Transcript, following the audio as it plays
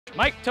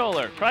Mike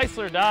Toler,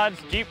 Chrysler, Dodge,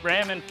 Jeep,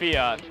 Ram, and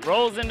Fiat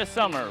rolls into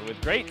summer with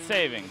great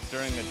savings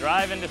during the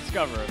Drive and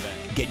Discover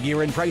event. Get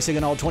year-end pricing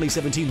on all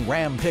 2017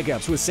 Ram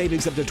pickups with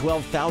savings up to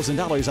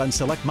 $12,000 on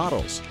select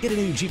models. Get a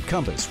new Jeep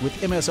Compass with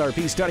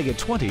MSRP starting at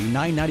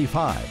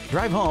 $20,995.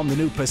 Drive home the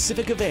new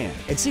Pacifica van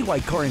and see why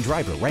Car and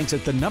Driver ranks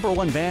it the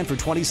 #1 van for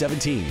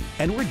 2017.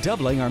 And we're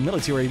doubling our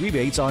military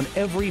rebates on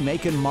every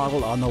make and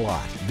model on the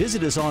lot.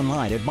 Visit us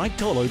online at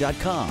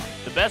MikeToler.com.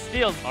 The best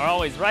deals are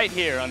always right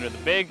here under the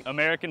big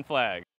American flag.